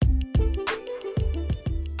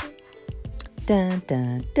Dun,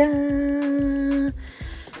 dun, dun.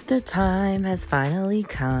 The time has finally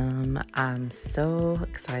come. I'm so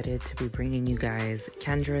excited to be bringing you guys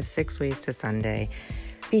Kendra's 6 Ways to Sunday,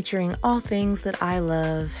 featuring all things that I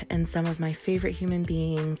love and some of my favorite human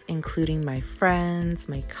beings, including my friends,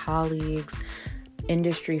 my colleagues,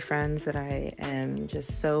 industry friends that I am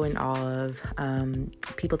just so in awe of,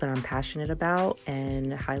 people that I'm passionate about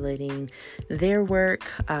and highlighting their work.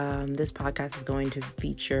 This podcast is going to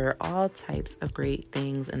feature all types of great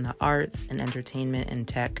things in the arts and entertainment and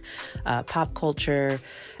tech, pop culture,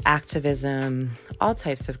 activism, all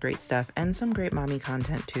types of great stuff, and some great mommy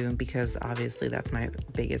content too, because obviously that's my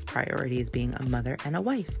biggest priority, is being a mother and a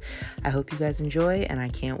wife. I hope you guys enjoy, and I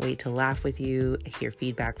can't wait to laugh with you, hear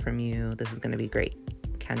feedback from you. This is going to be great.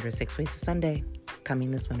 Kendra 6 Ways to Sunday,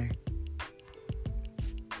 coming this winter.